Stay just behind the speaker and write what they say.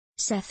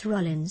Seth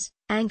Rollins,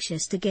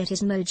 anxious to get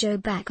his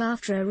mojo back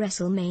after a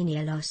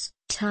WrestleMania loss,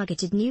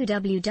 targeted new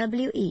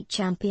WWE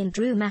Champion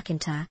Drew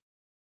McIntyre.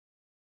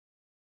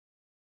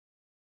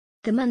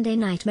 The Monday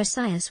Night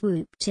Messiah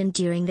swooped in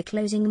during the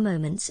closing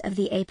moments of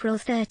the April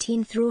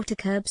 13th Raw to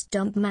curb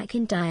stomp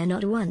McIntyre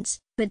not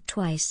once, but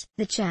twice.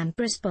 The champ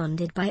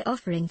responded by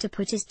offering to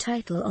put his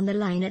title on the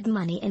line at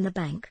Money in the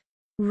Bank.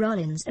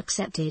 Rollins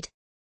accepted.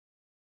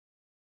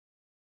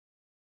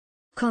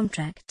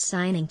 Contract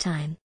signing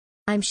time.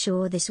 I'm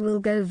sure this will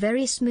go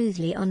very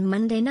smoothly on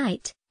Monday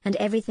night, and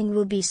everything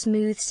will be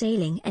smooth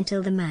sailing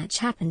until the match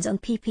happens on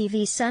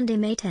PPV Sunday,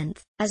 May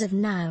 10th. As of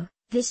now,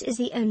 this is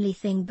the only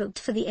thing booked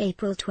for the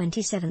April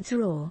 27th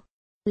Raw.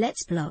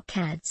 Let's block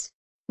ads.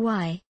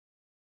 Why?